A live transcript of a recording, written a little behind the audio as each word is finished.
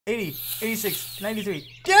80, 86, 93.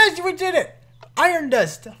 Yes, we did it! Iron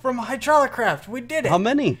dust from Ryotcraft. We did it. How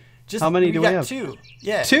many? How many do we have? 2.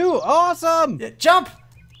 Yeah. 2? Awesome! Yeah, jump!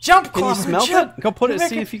 Jump, Can you smelt jump. it? Go put it,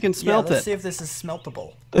 see if you can smelt let's it. see if this is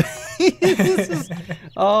smeltable.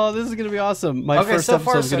 Oh, this is going to be awesome. My first so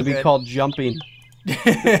episode is going to be called Jumping.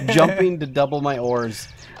 Jumping to double my ores.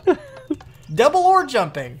 Double ore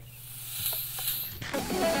jumping.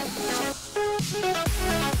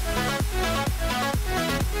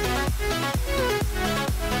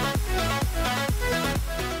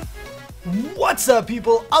 What's up,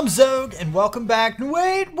 people? I'm Xogue, and welcome back.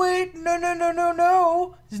 Wait,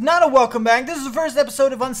 no. It's not a welcome back. This is the first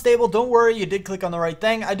episode of Unstable. Don't worry, you did click on the right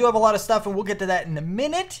thing. I do have a lot of stuff, and we'll get to that in a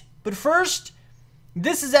minute. But first,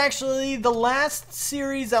 this is actually the last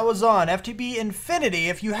series I was on, FTB Infinity.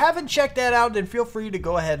 If you haven't checked that out, then feel free to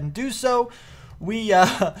go ahead and do so. We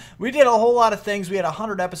did a whole lot of things. We had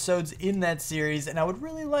 100 episodes in that series, and I would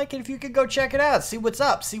really like it if you could go check it out, see what's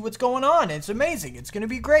up, see what's going on. It's amazing. It's going to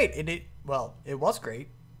be great. Well, it was great.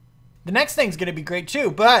 The next thing's going to be great too,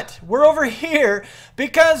 but we're over here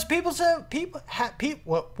because words,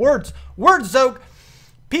 Xogue.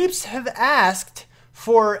 Peeps have asked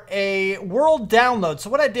for a world download.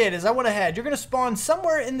 So what I did is I went ahead. You're going to spawn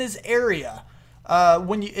somewhere in this area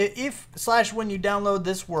when you download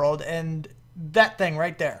this world, and that thing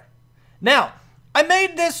right there. Now, I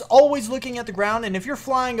made this always looking at the ground, and if you're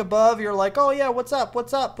flying above, you're like, oh yeah, what's up?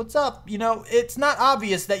 You know, it's not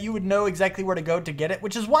obvious that you would know exactly where to go to get it,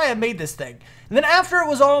 which is why I made this thing. And then after it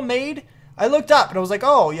was all made, I looked up and I was like,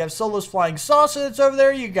 oh, you have Solo's flying saucer that's over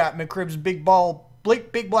there. You got McCrib's big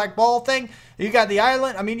black ball thing. You got the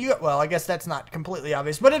island. I mean, well, I guess that's not completely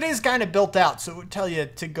obvious, but it is kind of built out, so it would tell you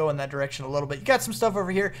to go in that direction a little bit. You got some stuff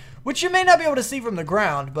over here, which you may not be able to see from the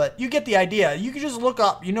ground, but you get the idea. You can just look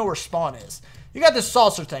up. You know where spawn is. You got this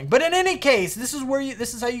saucer thing, but in any case, this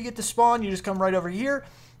is how you get to spawn. You just come right over here,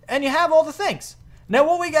 and you have all the things. Now,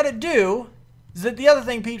 what we got to do is that the other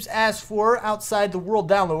thing Peeps asked for outside the world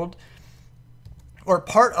download, or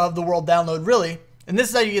part of the world download, really. And this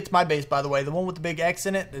is how you get to my base, by the way. The one with the big X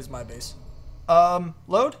in it is my base.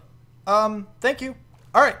 Load? Thank you.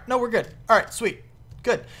 All right, no, we're good. All right, sweet.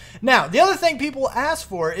 Good. Now, the other thing people ask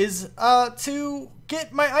for is to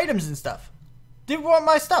get my items and stuff. They want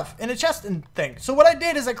my stuff in a chest and thing. So what I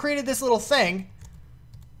did is I created this little thing.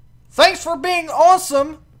 Thanks for being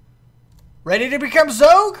awesome. Ready to become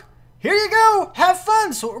Xogue? Here you go. Have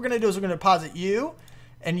fun. So what we're going to do is we're going to deposit you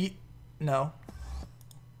and you. No.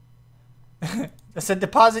 I said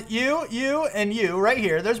deposit you, and you right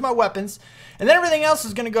here. There's my weapons. And then everything else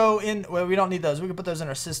is going to go in. Well, we don't need those. We can put those in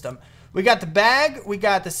our system. We got the bag. We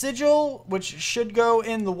got the sigil, which should go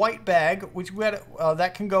in the white bag, which we had,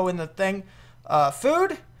 that can go in the thing.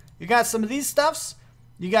 Food. You got some of these stuffs.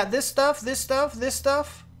 You got this stuff, this stuff, this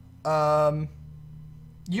stuff. You're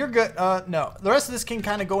good. No. The rest of this can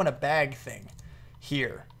kind of go in a bag thing.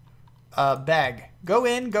 Here. Bag. Go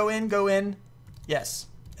in, go in, go in. Yes.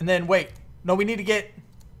 And then wait. No, we need to get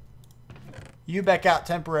you back out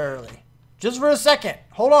temporarily. Just for a second.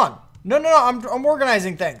 Hold on. No. I'm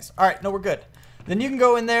organizing things. All right. No, we're good. Then you can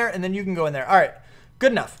go in there, and then you can go in there. All right.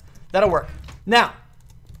 Good enough. That'll work. Now,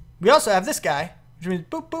 we also have this guy, which means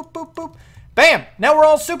boop, boop, boop, boop. Bam! Now we're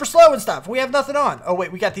all super slow and stuff. We have nothing on. Oh,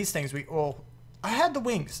 wait. We got these things. Well, I had the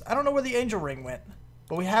wings. I don't know where the angel ring went,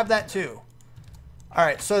 but we have that too. All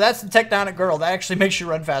right, so that's the tectonic girdle. That actually makes you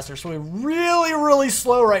run faster. So we're really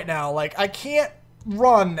slow right now. Like, I can't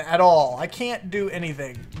run at all. I can't do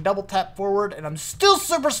anything. Double tap forward, and I'm still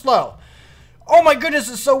super slow. Oh my goodness,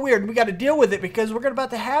 it's so weird. We got to deal with it because we're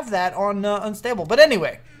about to have that on Unstable. But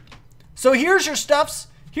anyway, so here's your stuffs.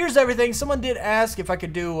 Here's everything. Someone did ask if I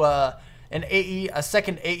could do a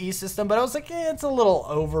second AE system, but I was like, it's a little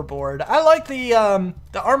overboard. I like the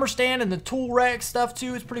armor stand and the tool rack stuff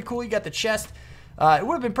too. It's pretty cool. You got the chest. It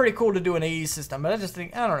would have been pretty cool to do an AE system, but I just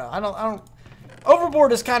think, I don't know. I don't.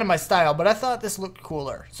 Overboard is kind of my style, but I thought this looked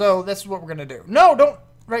cooler. So this is what we're going to do. No, don't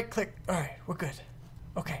right click. All right, we're good.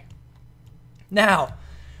 Okay. Now,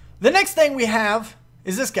 the next thing we have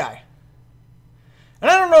is this guy.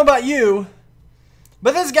 And I don't know about you,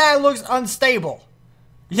 but this guy looks unstable.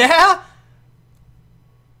 Yeah?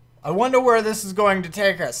 I wonder where this is going to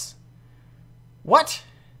take us. What?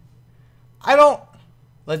 I don't.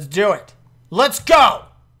 Let's do it. Let's go!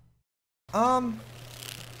 Whoa!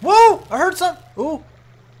 I heard some. Ooh.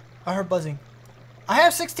 I heard buzzing. I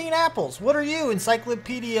have 16 apples. What are you?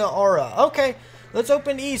 Encyclopedia Aura. Okay. Let's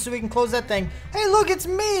open E so we can close that thing. Hey, look, it's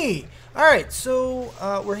me! Alright, so,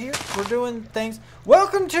 we're here. We're doing things.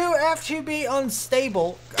 Welcome to FTB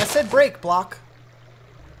Unstable. I said break block.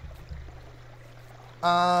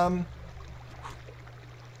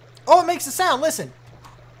 Oh, it makes a sound. Listen.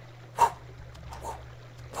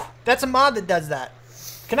 That's a mod that does that.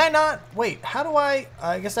 Can I not? Wait, how do I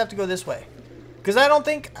guess I have to go this way. Because I don't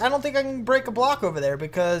think I can break a block over there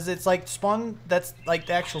because it's like spawn, that's like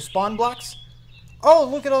the actual spawn blocks. Oh,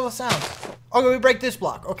 look at all the sounds. Okay, we break this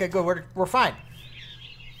block. Okay, good. We're fine.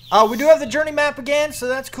 We do have the journey map again, so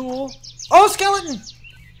that's cool. Oh, skeleton!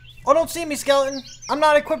 Oh, don't see me, skeleton. I'm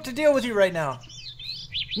not equipped to deal with you right now.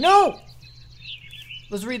 No!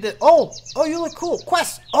 Let's read this. Oh, you look cool.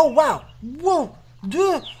 Quest. Oh, wow. Whoa.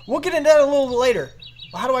 Duh. We'll get into that a little bit later.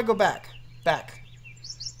 How do I go back? Back.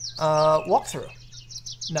 Walk through.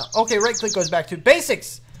 No. Okay, right click goes back to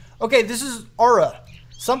basics. Okay, this is aura.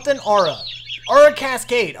 Something aura. Aura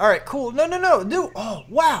cascade. Alright, cool. No. New. Oh,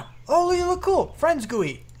 wow. Oh, you look cool. Friends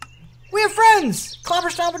GUI. We have friends. Clobber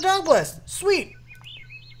Stomper Dog Blast. Sweet.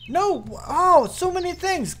 No. Oh, so many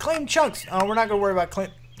things. Claim chunks. Oh, we're not going to worry about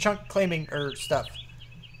chunk claiming or stuff.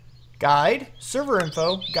 Guide. Server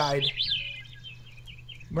info. Guide.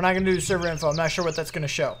 We're not going to do server info. I'm not sure what that's going to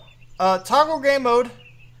show. Toggle game mode.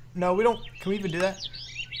 No, we don't. Can we even do that?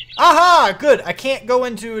 Aha! Good. I can't go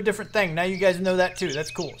into a different thing. Now you guys know that too.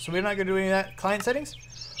 That's cool. So we're not going to do any of that. Client settings?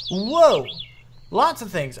 Whoa. Lots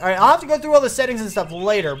of things. Alright, I'll have to go through all the settings and stuff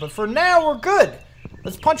later. But for now, we're good.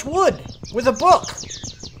 Let's punch wood with a book.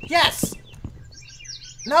 Yes.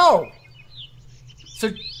 No.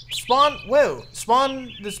 So spawn. Whoa.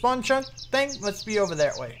 Spawn. The spawn chunk thing. Let's be over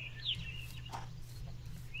that way.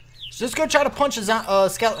 So let's go try to punch a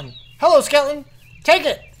skeleton. Hello, skeleton. Take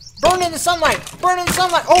it. Burn in the sunlight. Burn in the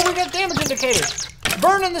sunlight. Oh, we got damage indicators.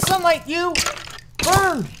 Burn in the sunlight, you.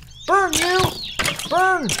 Burn. Burn, you.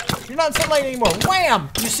 Burn. You're not in sunlight anymore. Wham.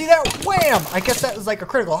 You see that? Wham. I guess that was like a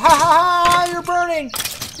critical. Ha ha ha. You're burning.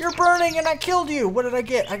 You're burning and I killed you. What did I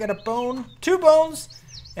get? I got a bone. 2 bones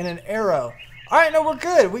and an arrow. All right, no, we're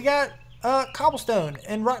good. We got cobblestone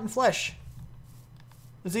and rotten flesh.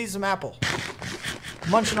 Let's eat some apple.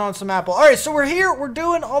 Munching on some apple. All right, so we're here. We're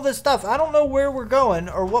doing all this stuff. I don't know where we're going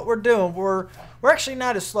or what we're doing. We're actually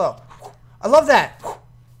not as slow. I love that.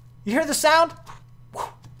 You hear the sound?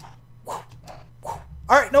 All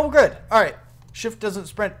right, no, we're good. All right, shift doesn't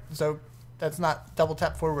sprint, so that's not double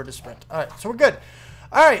tap forward to sprint. All right, so we're good.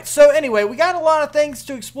 All right, so anyway, we got a lot of things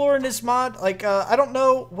to explore in this mod. Like, I don't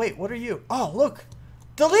know. Wait, what are you? Oh, look.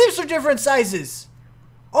 The leaves are different sizes.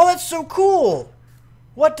 Oh, that's so cool.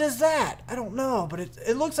 What does that? I don't know, but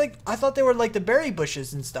it looks like, I thought they were like the berry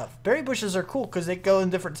bushes and stuff. Berry bushes are cool because they go in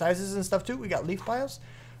different sizes and stuff too. We got leaf bios.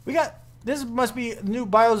 We got, this must be a new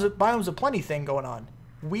biomes of plenty thing going on.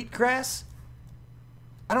 Wheatgrass?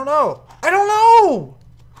 I don't know. I don't know!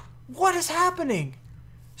 What is happening?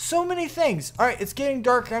 So many things. All right, it's getting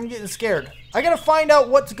dark. I'm getting scared. I gotta find out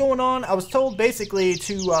what's going on. I was told basically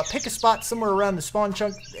to pick a spot somewhere around the spawn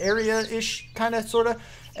chunk area-ish, kind of, sort of.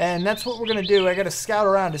 And that's what we're going to do. I got to scout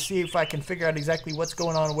around to see if I can figure out exactly what's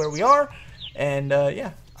going on and where we are. And,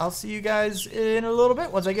 yeah, I'll see you guys in a little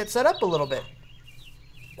bit once I get set up a little bit.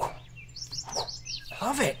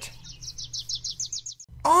 Love it.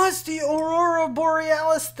 Oh, it's the Aurora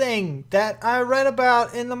Borealis thing that I read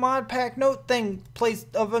about in the mod pack note thing place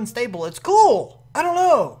of Unstable. It's cool. I don't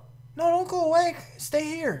know. No, don't go away. Stay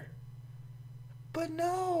here. But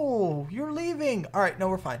no, you're leaving. All right, no,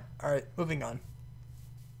 we're fine. All right, moving on.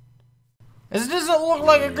 This doesn't look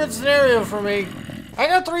like a good scenario for me. I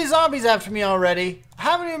got 3 zombies after me already. I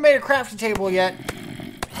haven't even made a crafting table yet.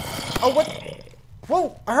 Oh, what?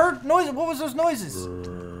 Whoa, I heard noises. What was those noises?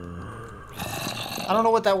 I don't know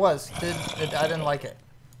what that was. I didn't like it.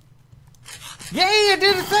 Yay, I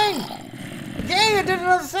did a thing. Yay, I did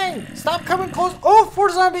another thing. Stop coming close. Oh, 4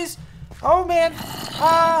 zombies. Oh, man.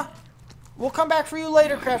 We'll come back for you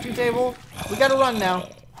later, crafting table. We gotta run now.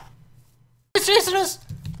 It's chasing us.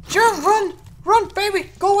 Sure, run! Run,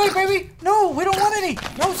 baby! Go away, baby! No, we don't want any!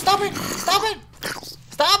 No, stop it! Stop it!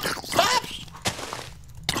 Stop! Stop!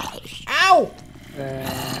 Ow!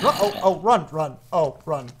 Oh, run, run. Oh,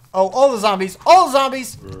 run. Oh, all the zombies! All the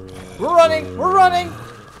zombies! We're running! We're running!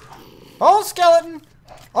 Oh, skeleton!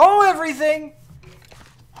 Oh, everything!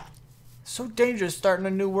 So dangerous starting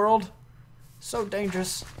a new world. So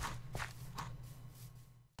dangerous.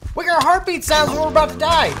 We got heartbeat sounds when we're about to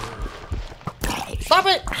die! Stop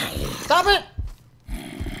it! Stop it!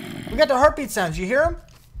 We got the heartbeat sounds. You hear them?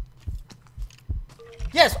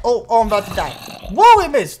 Yes. Oh, I'm about to die. Whoa, we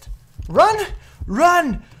missed. Run!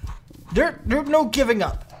 Run! There's no giving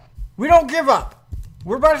up. We don't give up.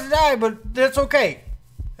 We're about to die, but that's okay.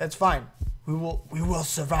 That's fine. We will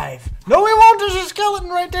survive. No, we won't. There's a skeleton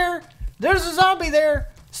right there. There's a zombie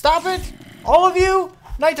there. Stop it. All of you.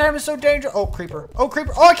 Nighttime is so dangerous. Oh, creeper. Oh,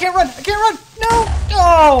 creeper. Oh, I can't run. I can't run. No.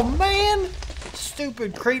 Oh, man.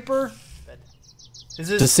 Stupid creeper. Is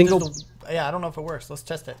this The single? Yeah, I don't know if it works. Let's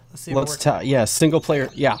test it. Let's see if it works. Yeah, single player.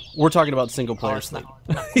 Yeah, we're talking about single player It's sleep.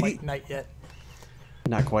 not quite night yet.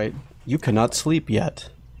 Not quite. You cannot sleep yet.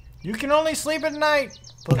 You can only sleep at night.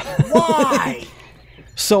 But why?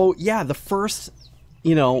 So yeah, the first,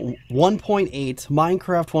 1.8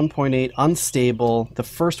 Minecraft 1.8 Unstable, the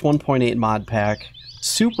first 1.8 mod pack.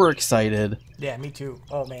 Super excited. Yeah, me too.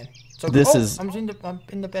 Oh man. So I'm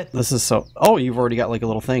in the bed. This is so. Oh, you've already got like a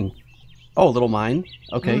little thing. Oh, a little mine.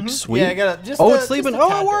 Okay, sweet. Yeah, I got just. It's sleeping.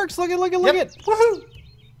 Oh, it works. Look at. Woohoo!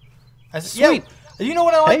 Sweet. You know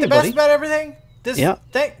what I like Hey, the best buddy. about everything? This Yeah.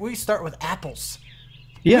 thing. We start with apples.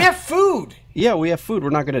 Yeah. We have food. Yeah, we have food. We're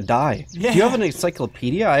not gonna die. Yeah. Do you have an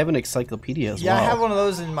encyclopedia? I have an encyclopedia as well. Yeah, I have one of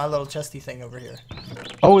those in my little chesty thing over here.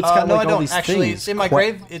 Oh, it's got no, like I all don't. these Actually, things. it's in my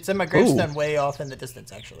grave. It's in my gravestone, way off in the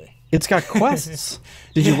distance. Actually. It's got quests.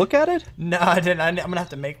 Did you look at it? No, I didn't. I'm gonna have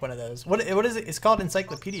to make one of those. What is it? It's called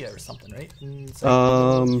encyclopedia or something, right?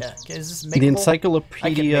 Yeah. Is this makeable? The Encyclopedia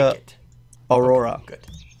I can make it. Aurora. Okay, good.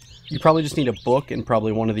 You probably just need a book and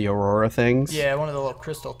probably one of the Aurora things. Yeah, one of the little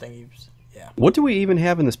crystal thingies. Yeah. What do we even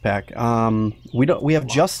have in this pack? We have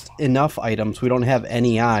just enough items. We don't have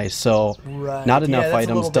any eyes, so Right. not Yeah, enough that's a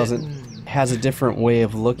items little bit, has a different way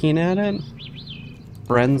of looking at it.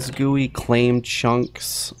 Friends GUI, claim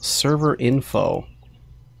chunks, server info.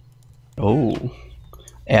 Oh.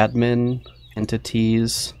 Admin,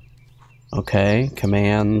 entities. Okay,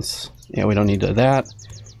 commands. Yeah, we don't need that.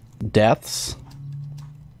 Deaths.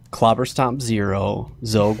 Clobberstomp 0,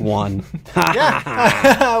 Xogue 1.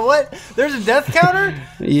 Yeah. What? There's a death counter?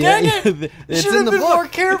 Yeah, Dang it! it's Should in have the been book. more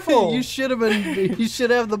careful. You should have been. You should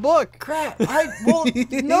have the book. Crap.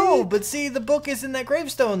 No, but see, the book is in that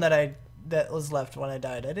gravestone that was left when I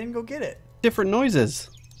died. I didn't go get it. Different noises.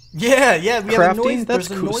 Yeah. We have a Crafting? noise. That's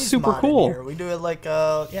There's a noise super mod in cool. here. We do it like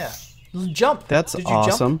yeah. Jump. That's Did you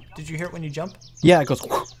awesome. Jump? Did you hear it when you jump? Yeah, it goes.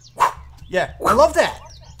 Yeah, I love that.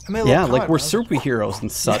 I made a Yeah, little like we're comment. superheroes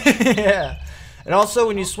and such. Yeah. And also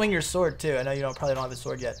when you swing your sword too. I know you probably don't have a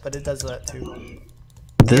sword yet, but it does that too.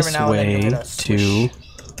 This Every now and then you'll way get a to swish.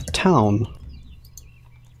 town.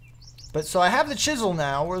 But so I have the chisel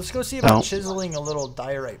now. Well, let's go see about chiseling a little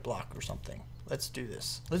diorite block or something. Let's do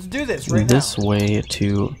this. Let's do this right now. This way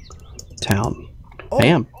to town. Oh.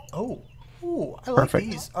 Bam. Oh. Ooh, I like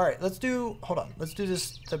Perfect. these. All right, let's do. Hold on. Let's do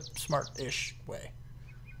this the smart-ish way.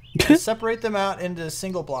 Let's separate them out into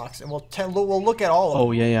single blocks, and we'll look at all of them.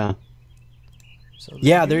 Oh yeah. So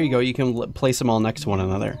Yeah, there you go. You can place them all next to one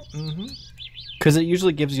another. Mm-hmm. Because it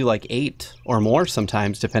usually gives you like 8 or more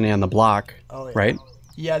sometimes, depending on the block. Oh, yeah. Right?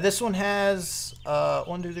 Yeah, this one has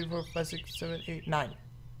 1, 2, 3, 4, 5, 6, 7, 8, 9.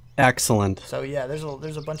 Excellent. So yeah, there's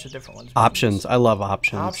a bunch of different ones. Options. I love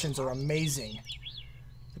options. Options are amazing.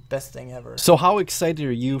 The best thing ever. So how excited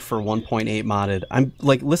are you for 1.8 modded? I'm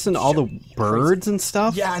like, listen to all the birds and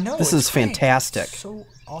stuff. Yeah, I know. This it's is great. fantastic. So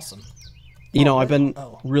awesome. You know, I've been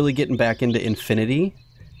Oh. really getting back into Infinity,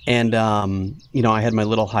 and I had my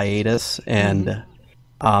little hiatus, and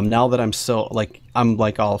now that I'm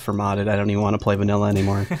like all for modded, I don't even want to play vanilla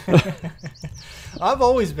anymore. I've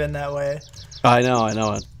always been that way. I know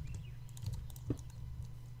it.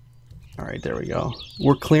 All right, there we go.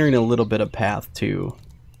 We're clearing a little bit of path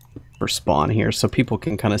for spawn here, so people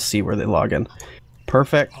can kind of see where they log in.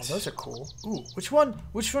 Perfect. Oh, those are cool. Ooh, which one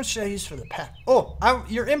should I use for the path? Oh,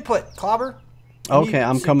 your input, Clobber. Okay,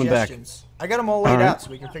 I'm coming back. Suggestions. I got them all laid All right. out so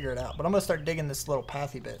we can figure it out. But I'm gonna start digging this little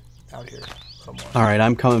pathy bit out here. All right,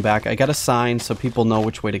 I'm coming back. I got a sign so people know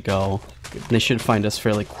which way to go. And they should find us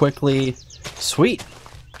fairly quickly. Sweet.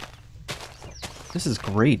 This is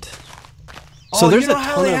great. So there's you know a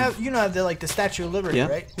how ton they of... have the Statue of Liberty, Yeah.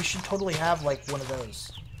 right? We should totally have like one of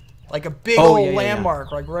those, like a big Oh, old yeah, yeah.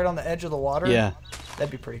 landmark, like right on the edge of the water. Yeah.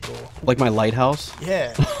 That'd be pretty cool. Like my lighthouse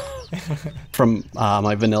Yeah. from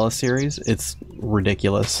my vanilla series. It's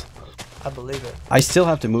ridiculous. I believe it. I still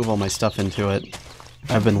have to move all my stuff into it.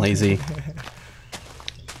 I've been lazy.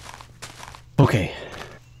 Okay.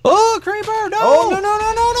 Oh, creeper! No! Oh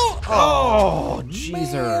no! Oh,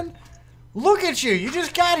 jeezer. Man. Look at you! You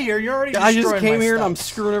just got here. You're already. I just destroying came my here and I'm stuff.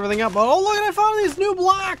 screwing everything up. Oh, look! I found these new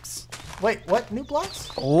blocks. Wait, what? New blocks?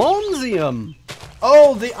 Lonesium.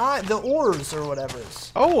 Oh, the ores or whatever.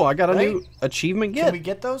 Oh, I got a Right? new achievement Can we get.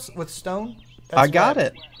 get those with stone? I got right.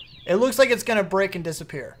 it. It looks like it's gonna break and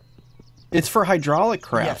disappear. It's for hydraulic Yes.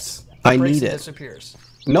 crafts. It I breaks need and it. Disappears.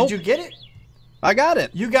 Nope. Did you get it? I got it.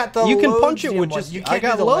 You got the. You can punch it Loadesium with one. just. You I can't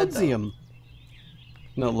got do the lead, though. Loadesium.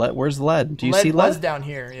 No, lead. Where's lead? Do you see Lead's lead? down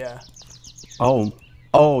here. Yeah.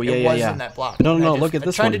 Oh, yeah, It yeah, was yeah. in that block. No, And no, I no. just- Look at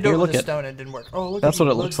this I tried one. to do Here, it look with a at. stone and it didn't work. Oh, look That's at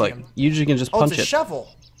what it looks like. Loadesium. You can just Oh, punch it's a it. shovel.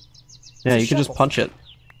 Yeah, It's a you can just shovel. punch it.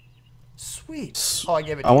 Sweet. sweet. Oh, I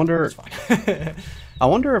gave it to I you. wonder. It's fine. I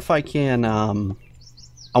wonder if I can.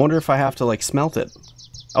 I wonder if I have to like smelt it.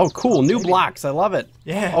 Oh, cool! New blocks. I love it.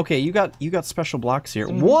 Yeah. Okay, you got special blocks here.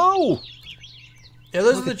 Whoa! Yeah,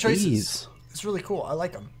 those Look are the at choices. these. It's really cool. I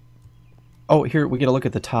like them. Oh, here we get a look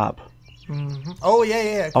at the top. Oh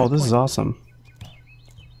yeah. Oh, this is awesome.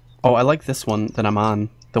 Oh, I like this one that I'm on.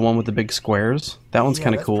 The one with the big squares. That one's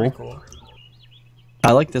kind of cool. Cool.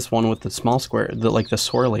 I like this one with the small square, like the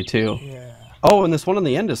swirly too. Yeah. Oh, and this one on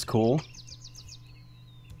the end is cool.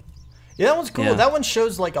 Yeah, that one's cool. Yeah. That one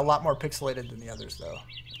shows like a lot more pixelated than the others, though.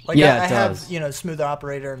 Like Yeah, I it have, does. you know, Smooth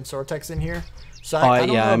Operator and Sortex in here. So I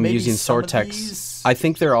don't know, I'm maybe using some of Sortex. these- I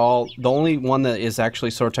think they're all. The only one that is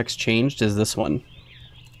actually Sortex changed is this one.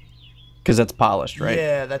 Because that's polished, right?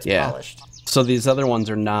 Yeah, that's polished. So these other ones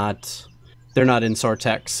are not. They're not in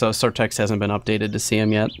Sortex, so Sortex hasn't been updated to see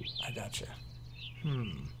them yet. I gotcha.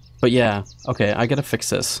 But yeah, okay, I gotta fix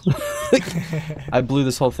this. I blew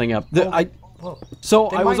this whole thing up. Whoa. So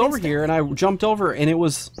They I was mine over here and I jumped over and there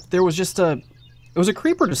was just a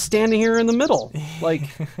creeper just standing here in the middle, like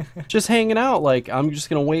just hanging out. Like I'm just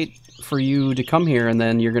gonna wait for you to come here and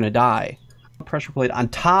then you're gonna die. Pressure plate on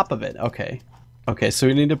top of it. Okay, so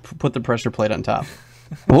we need to put the pressure plate on top.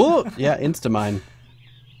 Oh yeah, Instamine.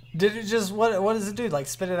 Did it just what does it do? Like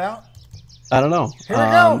spit it out? I don't know. Here we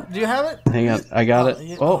go. Do you have it? Hang on, I got it.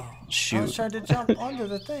 You- Oh I shoot. was trying to jump onto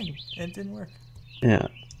the thing. It didn't work. Yeah.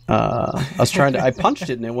 I was trying to. I punched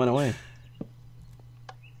it and it went away.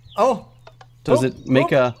 Oh. Does it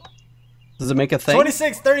make a thing?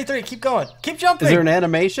 26, 33. Keep going. Keep jumping. Is there an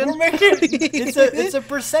animation? We're making it's a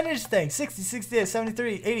percentage thing. 60, 68,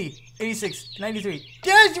 73, 80, 86, 93.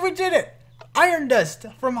 Yes, we did it. Iron dust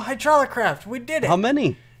from Ryotcraft. We did it. How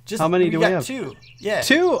many? How many do we have? 2. Yeah.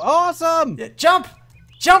 2. Awesome. Yeah, jump.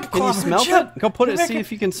 Jump, Can you Clobber, smelt jump. it? Go put it. We're See making-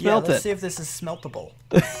 if you can smelt Let's it. see if this is smeltable.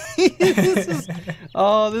 This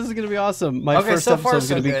is gonna be awesome. My Okay, first so far, episode is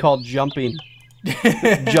so gonna be good. called jumping.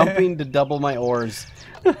 Jumping to double my ores.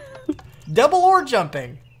 Double or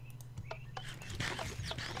jumping.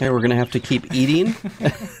 Okay, we're gonna have to keep eating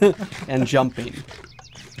and jumping.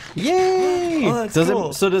 Yay! Oh, that's does cool.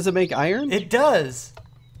 it? So does it make iron? It does.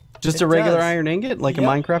 Just it a regular does. iron ingot, like Yep. a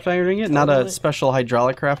Minecraft iron ingot, not a Totally. special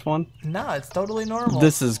hydraulic craft one. No, it's totally normal.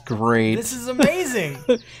 This is great. This is amazing.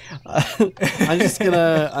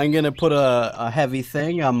 I'm gonna put a heavy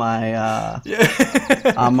thing on my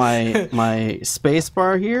on my space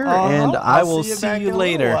bar here, and I will see back you in a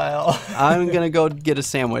little later. while. I'm gonna go get a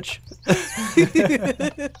sandwich.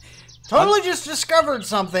 Totally just discovered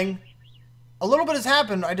something. A little bit has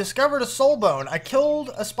happened. I discovered a soul bone. I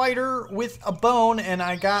killed a spider with a bone and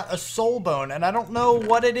I got a soul bone. And I don't know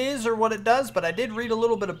what it is or what it does, but I did read a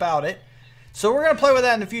little bit about it. So we're going to play with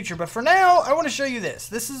that in the future. But for now, I want to show you this.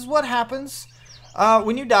 This is what happens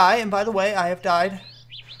when you die. And by the way, I have died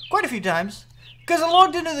quite a few times because I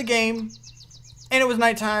logged into the game and it was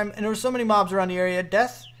nighttime and there were so many mobs around the area.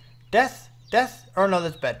 Death, death, death. Or no,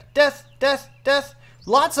 that's bad. Death, death, death.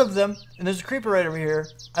 Lots of them, and there's a creeper right over here.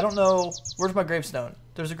 I don't know, where's my gravestone?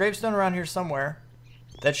 There's a gravestone around here somewhere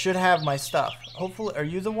that should have my stuff. Hopefully, are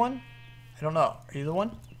you the one? I don't know. Are you the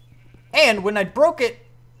one? And when I broke it,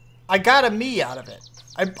 I got a me out of it.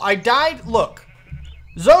 I died, look.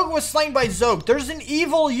 Xogue was slain by Xogue. There's an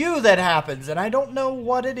evil you that happens, and I don't know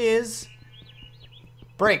what it is.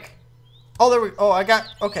 Break. Oh, there we, I got,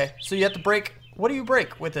 okay, so you have to break. What do you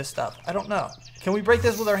break with this stuff? I don't know. Can we break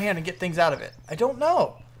this with our hand and get things out of it? I don't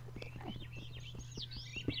know.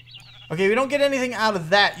 Okay, we don't get anything out of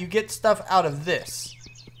that. You get stuff out of this.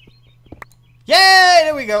 Yay!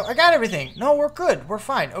 There we go. I got everything. No, we're good. We're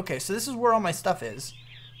fine. Okay, so this is where all my stuff is.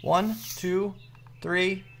 1, 2,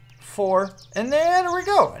 3, 4. And there we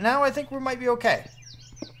go. Now I think we might be okay.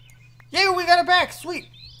 Yay, we got it back. Sweet.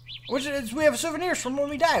 Which is, we have souvenirs from when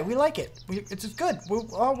we die. We like it. It's good. We're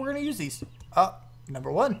going to use these.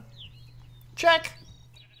 Number 1. Check.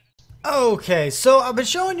 Okay, so I've been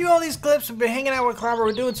showing you all these clips. We've been hanging out with Clobber.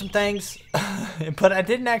 We're doing some things. But I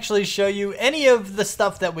didn't actually show you any of the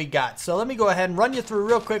stuff that we got. So let me go ahead and run you through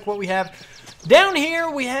real quick what we have. Down here,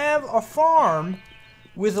 we have a farm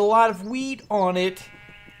with a lot of wheat on it.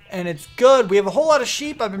 And it's good. We have a whole lot of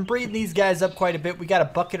sheep. I've been breeding these guys up quite a bit. We got a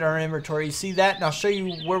bucket in our inventory. You see that? And I'll show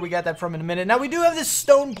you where we got that from in a minute. Now, we do have this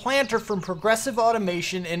stone planter from Progressive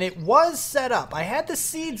Automation, and it was set up. I had the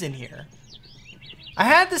seeds in here.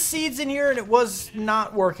 And it was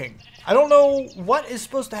not working. I don't know what is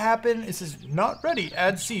supposed to happen. It says, not ready.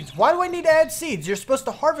 Add seeds. Why do I need to add seeds? You're supposed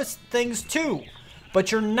to harvest things too.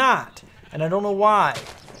 But you're not. And I don't know why.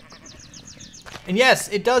 And yes,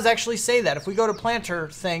 it does actually say that. If we go to planter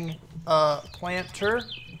thing, planter.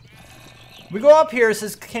 We go up here, it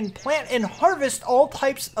says can plant and harvest all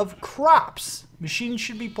types of crops. Machines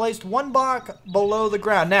should be placed 1 block below the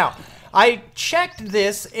ground. Now, I checked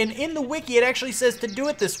this, and in the wiki it actually says to do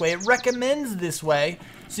it this way. It recommends this way.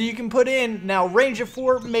 So you can put in, now range of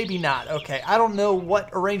 4, maybe not. Okay, I don't know what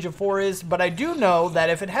a range of 4 is, but I do know that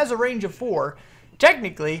if it has a range of 4,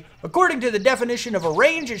 technically, according to the definition of a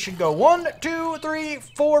range, it should go 1, 2, 3,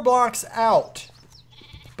 4 blocks out.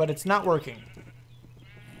 But it's not working.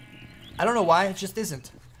 I don't know why, it just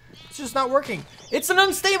isn't. It's just not working. It's an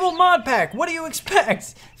unstable mod pack. What do you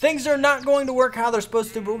expect? Things are not going to work how they're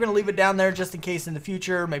supposed to, but we're going to leave it down there just in case in the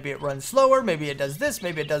future. Maybe it runs slower. Maybe it does this.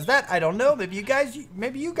 Maybe it does that. I don't know. Maybe you guys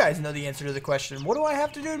know the answer to the question. What do I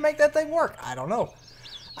have to do to make that thing work? I don't know.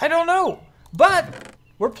 I don't know. But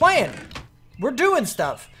we're playing. We're doing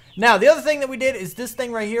stuff. Now, the other thing that we did is this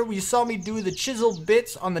thing right here. You saw me do the chiseled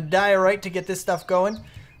bits on the diorite to get this stuff going.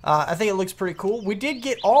 I think it looks pretty cool. We did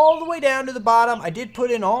get all the way down to the bottom. I did put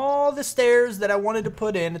in all the stairs that I wanted to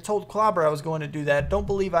put in. I told Clobber I was going to do that. Don't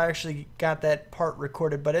believe I actually got that part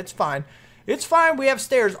recorded, but it's fine. It's fine. We have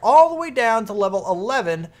stairs all the way down to level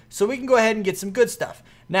 11, so we can go ahead and get some good stuff.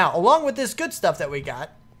 Now, along with this good stuff that we got,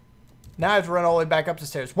 now I have to run all the way back up the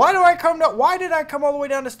stairs. Why did I come all the way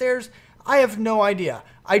down the stairs? I have no idea.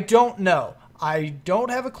 I don't know. I don't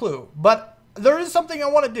have a clue. But there is something I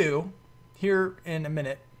want to do here in a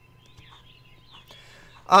minute.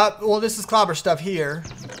 Well, this is Clobber stuff here.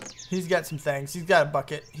 He's got some things. He's got a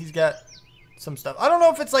bucket. He's got some stuff. I don't know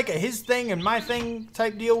if it's like a his thing and my thing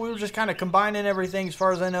type deal. We were just kind of combining everything as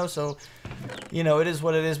far as I know. So, you know, it is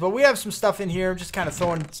what it is. But we have some stuff in here. Just kind of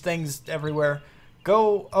throwing things everywhere.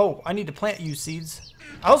 Oh, I need to plant you seeds.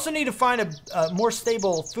 I also need to find a more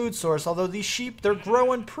stable food source. Although these sheep, they're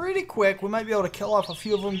growing pretty quick. We might be able to kill off a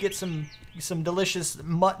few of them. Get some delicious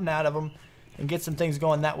mutton out of them. And get some things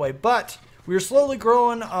going that way. But we are slowly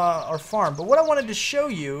growing our farm. But what I wanted to show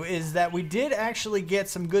you is that we did actually get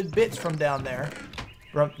some good bits from down there.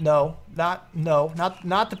 Not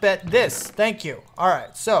the bet. This. Thank you. All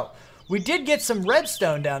right. So we did get some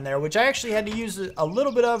redstone down there, which I actually had to use a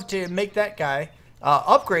little bit of to make that guy,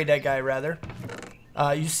 upgrade that guy rather.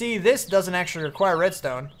 You see, this doesn't actually require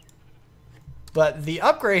redstone. But the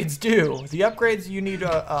upgrades do. The upgrades, you need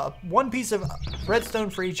one piece of redstone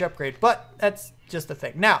for each upgrade. But that's just the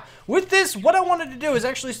thing. Now, with this, what I wanted to do is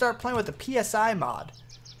actually start playing with the PSI mod.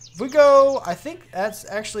 If we go, I think that's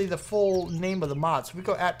actually the full name of the mod. So if we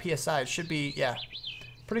go at PSI, it should be, yeah,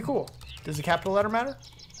 pretty cool. Does the capital letter matter?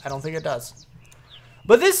 I don't think it does.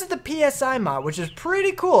 But this is the PSI mod, which is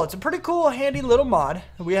pretty cool. It's a pretty cool, handy little mod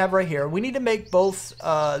that we have right here. We need to make both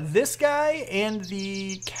this guy and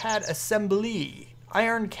the CAD assembly.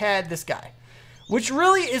 Iron CAD, this guy. Which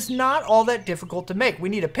really is not all that difficult to make. We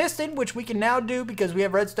need a piston, which we can now do because we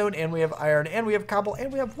have redstone and we have iron and we have cobble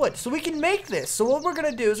and we have wood. So we can make this. So what we're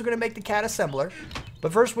going to do is we're going to make the CAD assembler.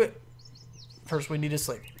 But first we need to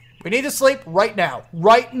sleep. We need to sleep right now.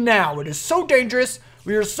 Right now. It is so dangerous.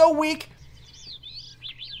 We are so weak.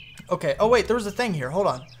 Okay. Oh, wait. There was a thing here. Hold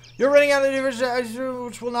on. You're running out of the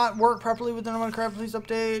which will not work properly with Minecraft. Please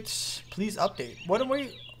update. Please update. What are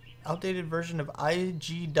we? Outdated version of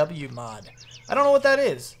IGW mod. I don't know what that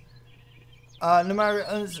is. No matter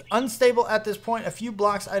unstable at this point. A few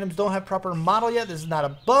blocks items don't have proper model yet. This is not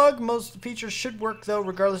a bug. Most features should work though,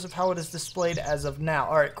 regardless of how it is displayed as of now.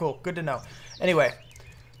 All right, cool. Good to know. Anyway,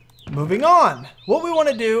 moving on. What we want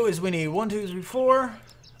to do is we need 1, 2, 3, 4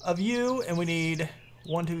 of you, and we need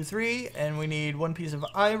 1, 2, 3, and we need one piece of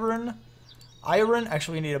iron. Iron?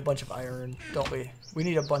 Actually, we need a bunch of iron, don't we? We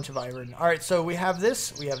need a bunch of iron. All right, so we have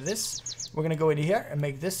this. We have this. We're gonna go into here and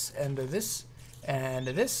make this and this and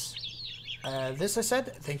this. This I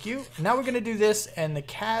said. Thank you. Now we're gonna do this and the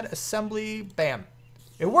CAD assembly. Bam.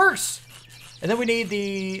 It works. And then we need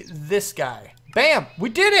this guy. Bam. We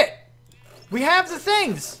did it. We have the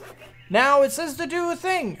things. Now it says to do a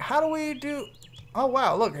thing. How do we do? Oh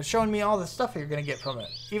wow! Look, it's showing me all the stuff you're gonna get from it,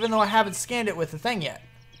 even though I haven't scanned it with the thing yet.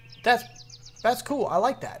 That's cool. I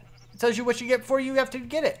like that. It tells you what you get before you have to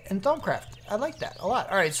get it in Thaumcraft. I like that a lot.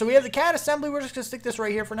 All right, so we have the CAD assembly. We're just gonna stick this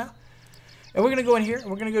right here for now, and we're gonna go in here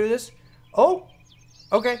and we're gonna go to this. Oh,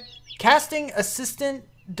 okay. Casting assistant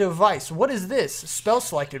device. What is this? Spell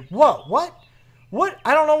selected. Whoa, what? What?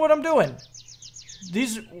 I don't know what I'm doing.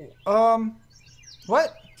 These,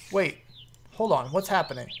 what? Wait, hold on. What's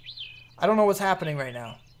happening? I don't know what's happening right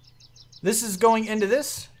now. This is going into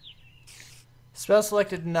this. Spell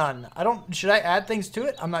selected, none. Should I add things to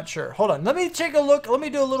it? I'm not sure. Hold on. Let me take a look. Let me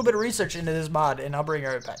do a little bit of research into this mod, and I'll bring it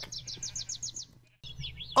right back.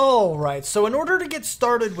 Alright, so in order to get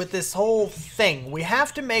started with this whole thing, we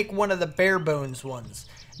have to make one of the bare bones ones.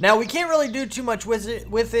 Now, we can't really do too much with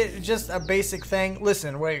it, just a basic thing.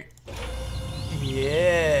 Listen, wait.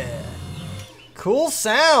 Yeah. Cool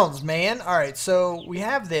sounds, man. All right, so we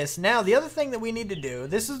have this. Now, the other thing that we need to do,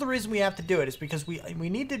 this is the reason we have to do it, is because we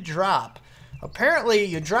need to drop. Apparently,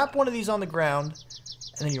 you drop one of these on the ground,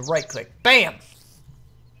 and then you right-click. Bam!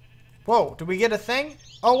 Whoa, did we get a thing?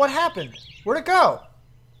 Oh, what happened? Where'd it go?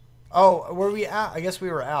 Oh, were we out? I guess we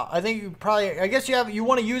were out. I think you probably, I guess you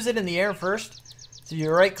want to use it in the air first. So you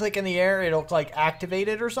right-click in the air, it'll, like, activate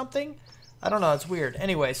it or something? I don't know, it's weird.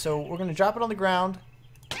 Anyway, so we're going to drop it on the ground.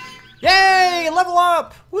 Yay! Level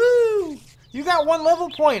up! Woo! You got 1 level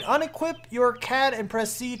point. Unequip your CAD and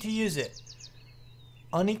press C to use it.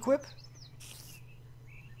 Unequip?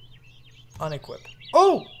 Unequip.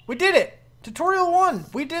 Oh! We did it! Tutorial 1!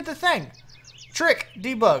 We did the thing! Trick,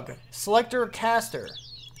 debug, selector, caster.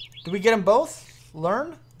 Did we get them both?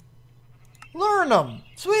 Learn? Learn them!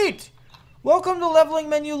 Sweet! Welcome to leveling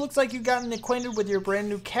menu. Looks like you've gotten acquainted with your brand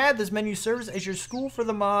new CAD. This menu serves as your school for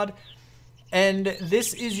the mod. And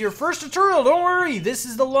this is your first tutorial. Don't worry. This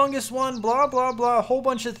is the longest one. Blah, blah, blah. A whole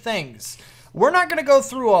bunch of things. We're not going to go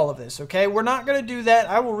through all of this, okay? We're not going to do that.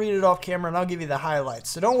 I will read it off camera and I'll give you the highlights.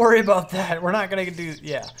 So don't worry about that. We're not going to do,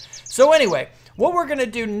 yeah. So anyway, what we're going to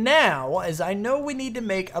do now is I know we need to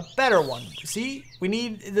make a better one. See? We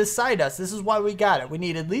need the side dust. This is why we got it. We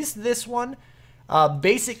need at least this one.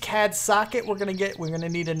 Basic CAD socket we're gonna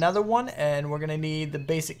need another one, and we're gonna need the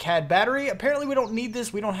basic CAD battery. Apparently we don't need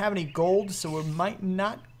this, we don't have any gold, so we might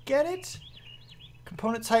not get it.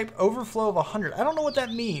 Component type, overflow of 100. I don't know what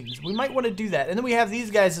that means. We might want to do that. And then we have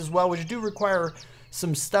these guys as well, which do require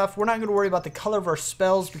some stuff. We're not going to worry about the color of our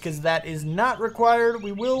spells because that is not required.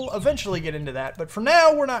 We will eventually get into that, but for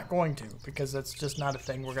now we're not going to because that's just not a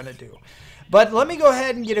thing we're going to do. But let me go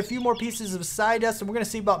ahead and get a few more pieces of side dust, and we're going to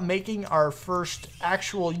see about making our first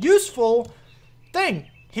actual useful thing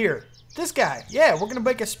here. This guy. Yeah, we're going to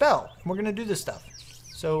make a spell, and we're going to do this stuff.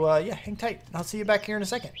 So, yeah, hang tight. I'll see you back here in a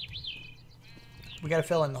second. We got to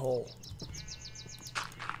fill in the hole.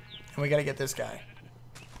 And we got to get this guy.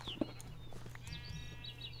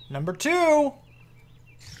 Number 2.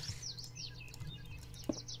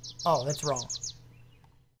 Oh, that's wrong.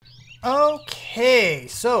 Okay,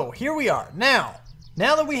 so here we are. Now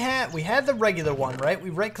that we had the regular one, right? We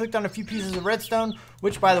right-clicked on a few pieces of redstone,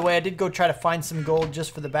 which, by the way, I did go try to find some gold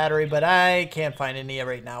just for the battery, but I can't find any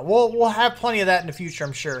right now. We'll have plenty of that in the future,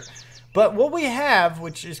 I'm sure. But what we have,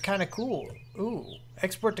 which is kind of cool. Ooh,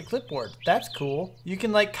 export to clipboard. That's cool. You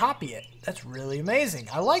can, like, copy it. That's really amazing.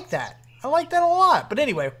 I like that. I like that a lot. But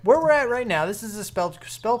anyway, where we're at right now, this is a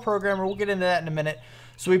spell programmer. We'll get into that in a minute.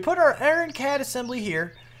 So we put our Iron CAD assembly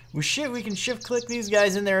here. We can shift click these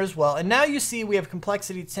guys in there as well. And now you see we have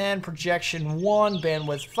complexity 10, projection 1,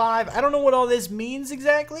 bandwidth 5. I don't know what all this means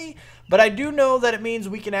exactly, but I do know that it means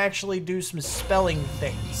we can actually do some spelling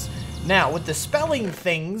things. Now, with the spelling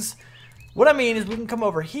things, what I mean is we can come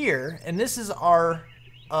over here, and this is our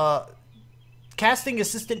casting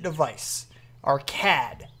assistant device, our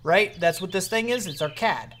CAD, right? That's what this thing is. It's our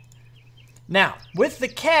CAD. Now, with the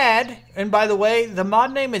CAD, and by the way, the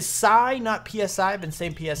mod name is PSI, not PSI. I've been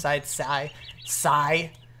saying PSI, it's PSI.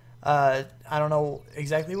 PSI. I don't know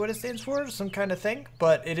exactly what it stands for, some kind of thing,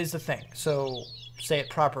 but it is a thing. So, say it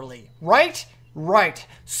properly. Right? Right.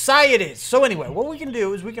 PSI it is. So anyway, what we can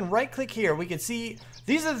do is we can right-click here. We can see,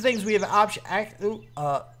 these are the things we have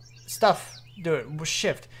do it,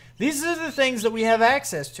 shift. These are the things that we have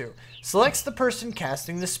access to. Selects the person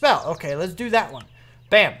casting the spell. Okay, let's do that one.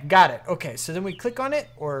 Bam, got it. Okay, so then we click on it,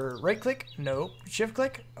 or right-click. No,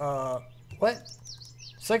 shift-click. What?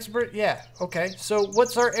 Selects the person. Yeah, okay. So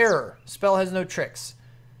what's our error? Spell has no tricks.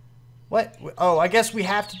 What? Oh, I guess we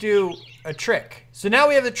have to do a trick. So now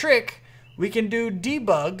we have the trick. We can do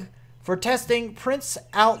debug for testing, prints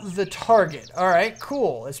out the target. All right,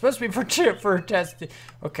 cool. It's supposed to be for testing.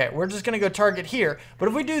 Okay, we're just going to go target here. But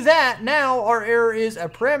if we do that, now our error is a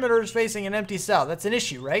parameter is facing an empty cell. That's an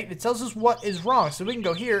issue, right? It tells us what is wrong. So we can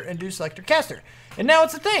go here and do selector caster. And now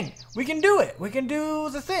it's a thing. We can do it. We can do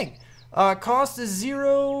the thing. Cost is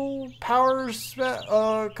 0, power,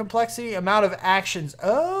 complexity, amount of actions.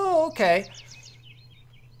 Oh, okay.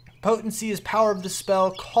 Potency is power of the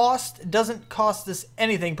spell. Cost doesn't cost us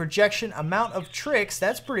anything. Projection, amount of tricks.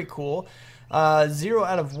 That's pretty cool. 0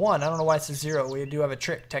 out of 1. I don't know why it says 0. We do have a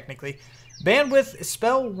trick, technically. Bandwidth,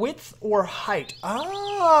 spell width or height.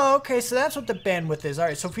 Oh, okay. So that's what the bandwidth is. All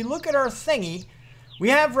right. So if we look at our thingy, we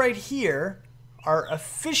have right here, our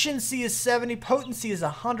efficiency is 70. Potency is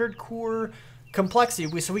 100. Core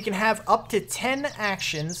complexity. So we can have up to 10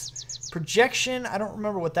 actions. Projection, I don't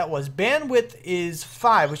remember what that was. Bandwidth is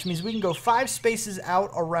 5, which means we can go 5 spaces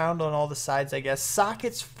out around on all the sides, I guess.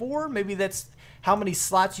 Sockets 4, maybe that's how many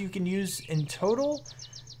slots you can use in total.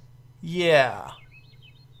 Yeah.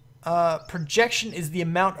 Projection is the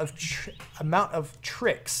amount of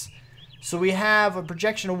tricks. So we have a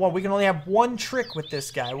projection of 1. We can only have 1 trick with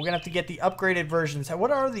this guy. We're going to have to get the upgraded versions.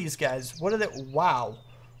 What are these guys? What are they? Wow.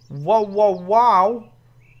 Whoa, whoa, wow.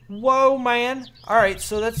 Whoa, man. Alright,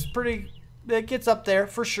 so that's pretty... That gets up there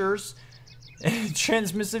for sure.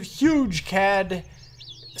 Transmissive huge CAD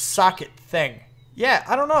socket thing. Yeah,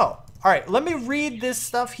 I don't know. Alright, let me read this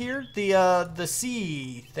stuff here. The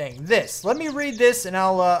C thing. This. Let me read this and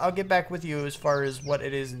I'll get back with you as far as what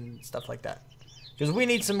it is and stuff like that. Because we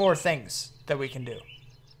need some more things that we can do.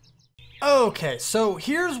 Okay, so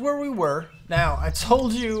here's where we were. Now, I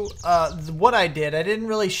told you what I did. I didn't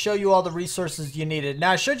really show you all the resources you needed.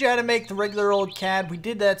 Now, I showed you how to make the regular old CAD. We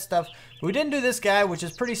did that stuff. We didn't do this guy, which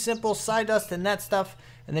is pretty simple. Sawdust and that stuff.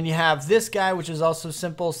 And then you have this guy, which is also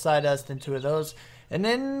simple. Sawdust and 2 of those. And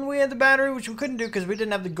then we had the battery, which we couldn't do because we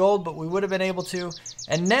didn't have the gold, but we would have been able to.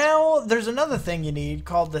 And now there's another thing you need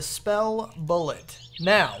called the spell bullet.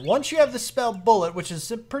 Now, once you have the spell bullet, which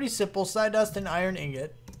is pretty simple, sawdust and iron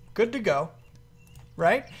ingot, good to go,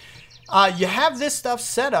 right? You have this stuff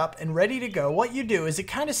set up and ready to go. What you do is it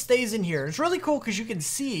kind of stays in here. It's really cool because you can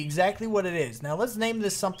see exactly what it is. Now, let's name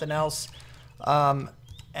this something else.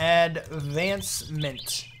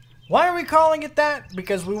 Advancement. Why are we calling it that?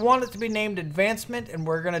 Because we want it to be named advancement, and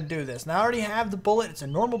we're going to do this. Now, I already have the bullet. It's a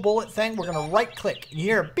normal bullet thing. We're going to right-click. You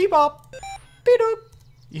hear beep-bop, beep-doop.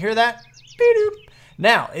 You hear that? Beep-doop.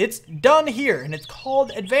 Now, it's done here, and it's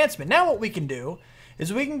called advancement. Now, what we can do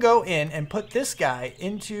is we can go in and put this guy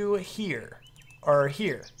into here, or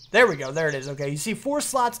here. There we go. There it is. Okay, you see 4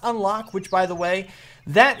 slots unlock, which, by the way,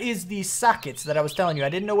 that is the sockets that I was telling you. I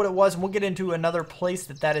didn't know what it was, and we'll get into another place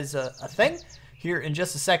that is a thing here in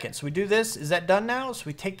just a second. So we do this. Is that done now? So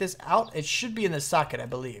we take this out. It should be in the socket, I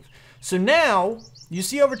believe. So now, you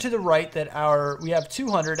see over to the right that we have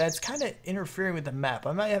 200. That's kind of interfering with the map.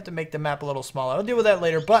 I might have to make the map a little smaller. I'll deal with that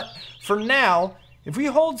later. But for now, if we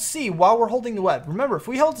hold C while we're holding the web, remember, if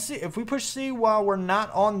we push C while we're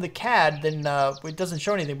not on the CAD, then it doesn't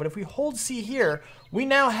show anything. But if we hold C here, we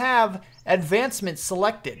now have advancement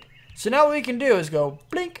selected. So now what we can do is go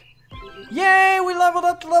blink. Yay, we leveled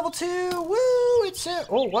up to level 2. Woo, it's it.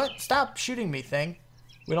 Oh, what? Stop shooting me, thing.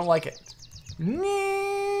 We don't like it.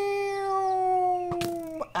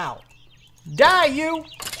 Ow. Die, you.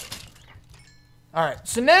 Alright,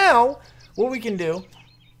 so now what we can do.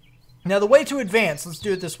 Now, the way to advance, let's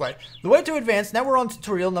do it this way. The way to advance, now we're on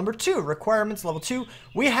tutorial number 2. Requirements, level 2.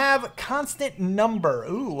 We have constant number.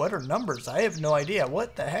 Ooh, what are numbers? I have no idea.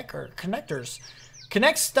 What the heck are connectors?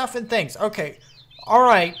 Connect stuff and things. Okay.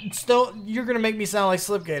 Alright, still, you're going to make me sound like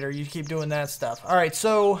Slipgator. You keep doing that stuff. Alright,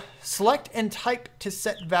 so select and type to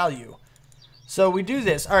set value. So we do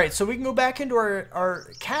this. Alright, so we can go back into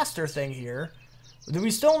our caster thing here.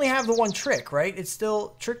 We still only have the 1 trick, right? It's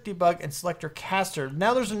still trick debug and select your caster.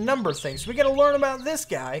 Now there's a number thing. So we got to learn about this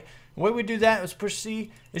guy. The way we do that is push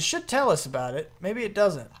C. It should tell us about it. Maybe it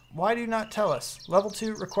doesn't. Why do you not tell us? Level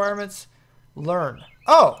 2 requirements, learn.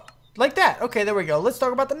 Oh! Like that. Okay, there we go. Let's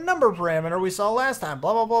talk about the number parameter we saw last time.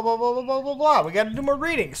 Blah, blah, blah, blah, blah, blah, blah, blah, blah. We got to do more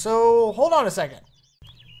reading. So, hold on a second.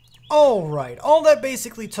 Alright, all that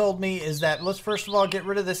basically told me is that let's first of all get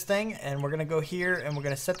rid of this thing, and we're going to go here, and we're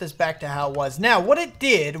going to set this back to how it was. Now, what it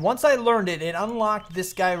did, once I learned it, it unlocked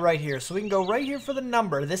this guy right here. So we can go right here for the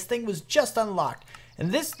number. This thing was just unlocked.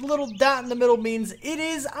 And this little dot in the middle means it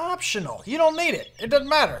is optional. You don't need it. It doesn't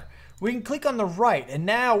matter. We can click on the right, and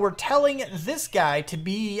now we're telling this guy to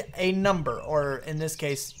be a number, or in this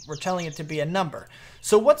case, we're telling it to be a number.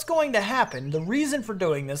 So what's going to happen, the reason for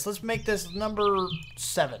doing this, let's make this number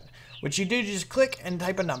 7. What you do, you just click and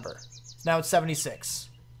type a number. Now it's 76.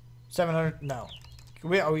 700, no.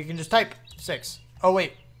 We can just type 6. Oh,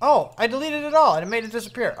 wait. Oh, I deleted it all, and it made it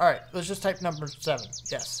disappear. All right, let's just type number 7.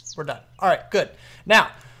 Yes, we're done. All right, good. Now,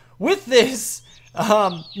 with this...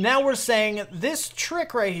 now we're saying this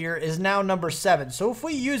trick right here is now number 7. So if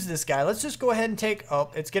we use this guy, let's just go ahead and take,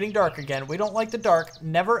 oh, it's getting dark again. We don't like the dark.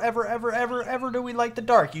 Never, ever, ever, ever, ever do we like the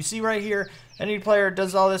dark. You see right here, any player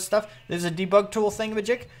does all this stuff. There's a debug tool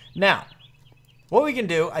thingamajig. Now, what we can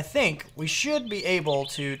do, I think we should be able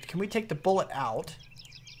to, can we take the bullet out?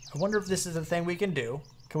 I wonder if this is a thing we can do.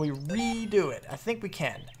 Can we redo it? I think we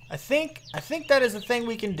can. I think that is a thing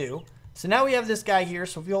we can do. So now we have this guy here.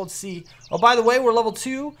 So if you hold C, oh, by the way, we're level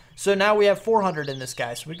 2. So now we have 400 in this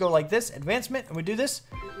guy. So we go like this, advancement, and we do this.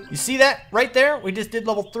 You see that right there? We just did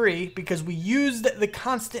level 3 because we used the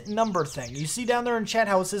constant number thing. You see down there in chat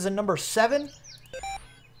how it says a number 7?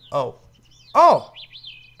 Oh. Oh!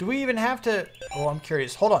 Do we even have to... Oh, I'm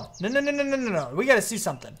curious. Hold on. No. We got to see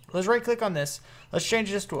something. Let's right-click on this. Let's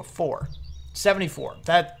change this to a 4. 74.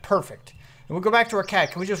 That's perfect. And we'll go back to our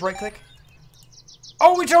cat. Can we just right-click?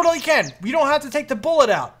 Oh, we totally can. We don't have to take the bullet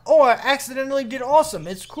out. Oh, I accidentally did awesome.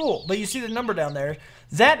 It's cool. But you see the number down there.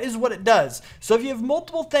 That is what it does. So if you have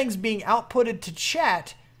multiple things being outputted to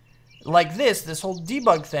chat, like this whole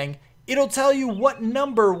debug thing, it'll tell you what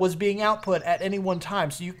number was being output at any one time.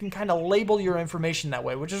 So you can kind of label your information that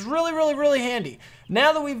way, which is really, really, really handy.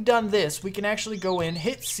 Now that we've done this, we can actually go in,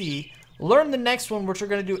 hit C, learn the next one, which we're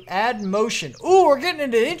going to do add motion. Ooh, we're getting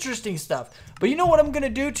into interesting stuff. But you know what I'm going to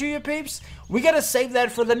do to you, peeps? We got to save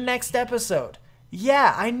that for the next episode.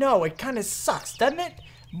 Yeah, I know, it kind of sucks, doesn't it?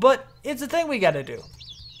 But it's a thing we got to do.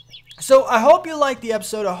 So I hope you liked the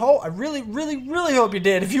episode. I really, really, really hope you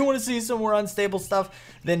did. If you want to see some more unstable stuff,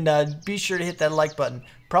 then be sure to hit that like button.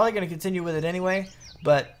 Probably going to continue with it anyway,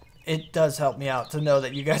 but it does help me out to know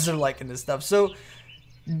that you guys are liking this stuff. So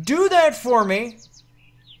do that for me.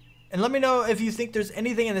 And let me know if you think there's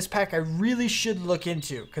anything in this pack I really should look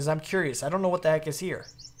into, because I'm curious. I don't know what the heck is here.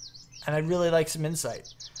 And I'd really like some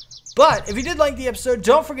insight. But if you did like the episode,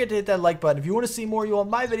 don't forget to hit that like button. If you want to see more, you want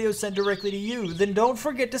my videos sent directly to you, then don't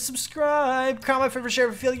forget to subscribe, comment, favorite, share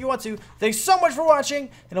if you feel like you want to. Thanks so much for watching,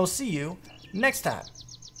 and I'll see you next time.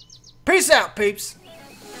 Peace out, peeps.